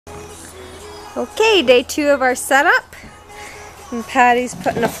Okay, day 2 of our setup. And Patty's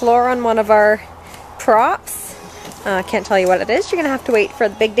putting a floor on one of our props. Can't tell you what it is. You're going to have to wait for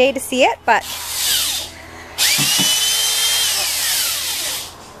the big day to see it, but...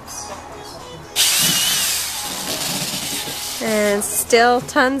 And still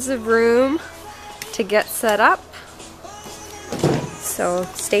tons of room to get set up. So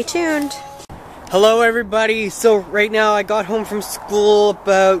stay tuned. Hello everybody, so right now I got home from school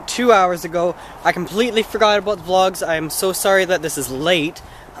about 2 hours ago. I completely forgot about the vlogs. I am so sorry that this is late.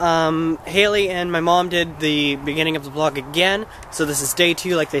 Haley and my mom did the beginning of the vlog again, so this is day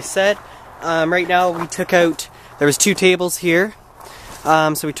 2 like they said. Right now we took out, there was 2 tables here,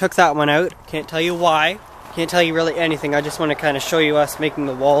 so we took that one out. Can't tell you why, can't tell you really anything. I just want to kind of show you us making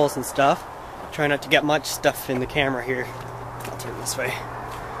the walls and stuff. Try not to get much stuff in the camera here. I'll turn this way.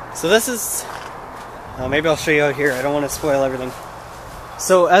 So this is... maybe I'll show you out here. I don't want to spoil everything.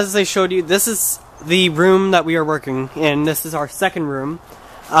 So as I showed you, this is the room that we are working in. This is our second room.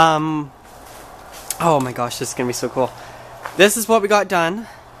 Oh my gosh, this is going to be so cool. This is what we got done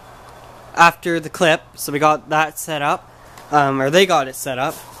after the clip. So we got that set up. Or they got it set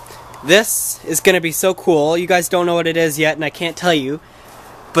up. This is going to be so cool. You guys don't know what it is yet, and I can't tell you.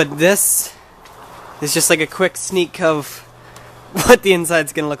 But this is just like a quick sneak of what the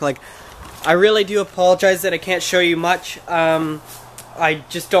inside's going to look like. I really do apologize that I can't show you much. I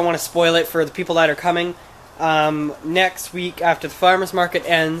just don't want to spoil it for the people that are coming. Next week, after the farmers market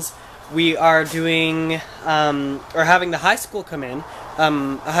ends, we are doing, or having the high school come in.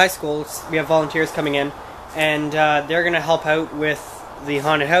 A high school, we have volunteers coming in, and they're going to help out with the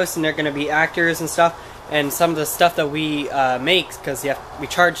haunted house, and they're going to be actors and stuff, and some of the stuff that we make, because we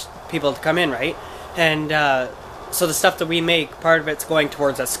charge people to come in, right? And so the stuff that we make, part of it's going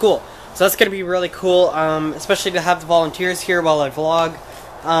towards that school. So that's going to be really cool, especially to have the volunteers here while I vlog.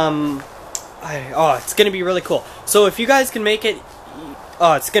 It's going to be really cool. So if you guys can make it,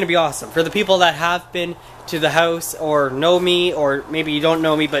 it's going to be awesome. For the people that have been to the house or know me, or maybe you don't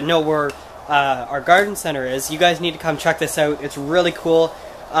know me but know where our garden center is, you guys need to come check this out. It's really cool.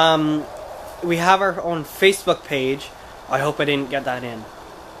 We have our own Facebook page. I hope I didn't get that in.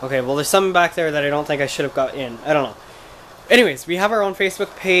 Okay, well there's something back there that I don't think I should have got in. I don't know. Anyways, we have our own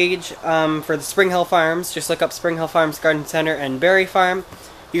Facebook page for the Spring Hill Farms. Just look up Spring Hill Farms Garden Center and Berry Farm.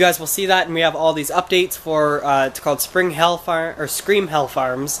 You guys will see that, and we have all these updates for, it's called Spring Hill Farm, or Scream Hill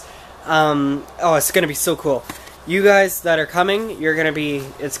Farms. It's going to be so cool. You guys that are coming,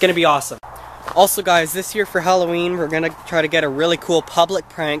 it's going to be awesome. Also guys, this year for Halloween, we're going to try to get a really cool public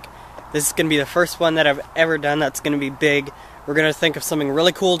prank. This is going to be the first one that I've ever done that's going to be big. We're going to think of something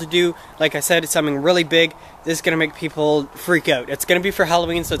really cool to do. Like I said, it's something really big. This is going to make people freak out. It's going to be for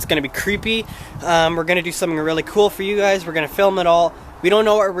Halloween, so it's going to be creepy. We're going to do something really cool for you guys. We're going to film it all. We don't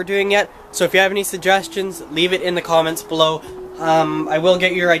know what we're doing yet, so if you have any suggestions, leave it in the comments below. I will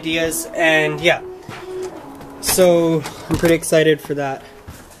get your ideas, and yeah. So, I'm pretty excited for that.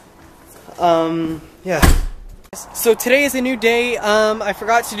 Yeah. So today is a new day. I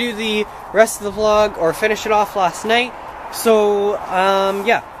forgot to do the rest of the vlog, or finish it off last night. So,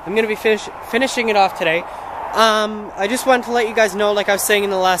 yeah, I'm going to be finishing it off today. I just wanted to let you guys know, like I was saying in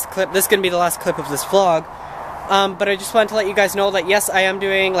the last clip, this is going to be the last clip of this vlog, but I just wanted to let you guys know that, yes, I am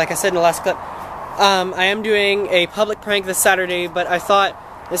doing, like I said in the last clip, I am doing a public prank this Saturday, but I thought,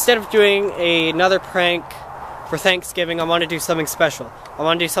 instead of doing another prank for Thanksgiving, I want to do something special. I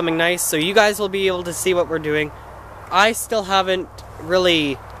want to do something nice, so you guys will be able to see what we're doing. I still haven't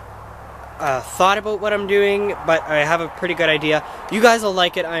really... thought about what I'm doing, but I have a pretty good idea. You guys will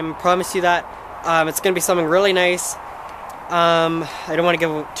like it, I promise you that. It's going to be something really nice. I don't want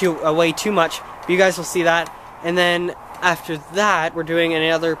to give away too much, but you guys will see that. And then after that, we're doing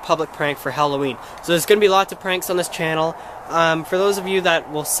another public prank for Halloween. So there's going to be lots of pranks on this channel. For those of you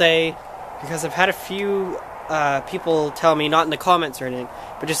that will say, because I've had a few people tell me, not in the comments or anything,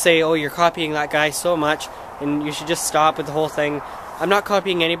 but just say, oh, you're copying that guy so much, and you should just stop with the whole thing. I'm not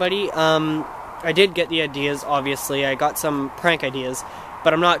copying anybody. I did get the ideas, obviously. I got some prank ideas,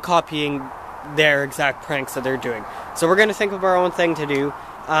 but I'm not copying their exact pranks that they're doing. So we're going to think of our own thing to do.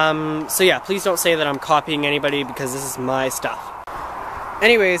 So yeah, please don't say that I'm copying anybody, because this is my stuff.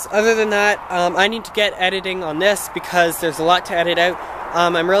 Anyways, other than that, I need to get editing on this because there's a lot to edit out.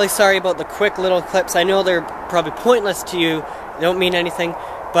 I'm really sorry about the quick little clips. I know they're probably pointless to you. They don't mean anything.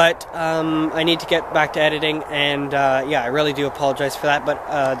 But I need to get back to editing, and yeah, I really do apologize for that,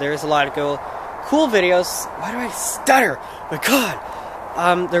 but there's a lot of cool videos. Why do I stutter? My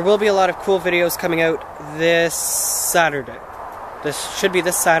God! There will be a lot of cool videos coming out this Saturday. This should be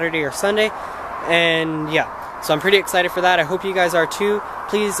this Saturday or Sunday, and yeah. So I'm pretty excited for that. I hope you guys are too.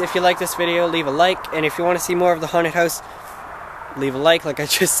 Please, if you like this video, leave a like, and if you want to see more of the haunted house, leave a like I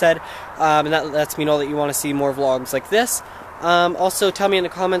just said, and that lets me know that you want to see more vlogs like this. Also, tell me in the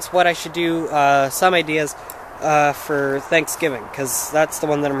comments what I should do, some ideas for Thanksgiving, because that's the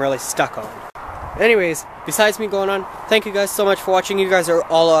one that I'm really stuck on. Anyways, besides me going on, thank you guys so much for watching. You guys are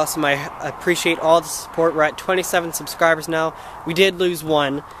all awesome. I appreciate all the support. We're at 27 subscribers now. We did lose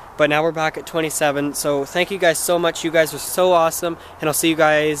 1, but now we're back at 27. So thank you guys so much. You guys are so awesome, and I'll see you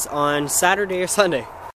guys on Saturday or Sunday.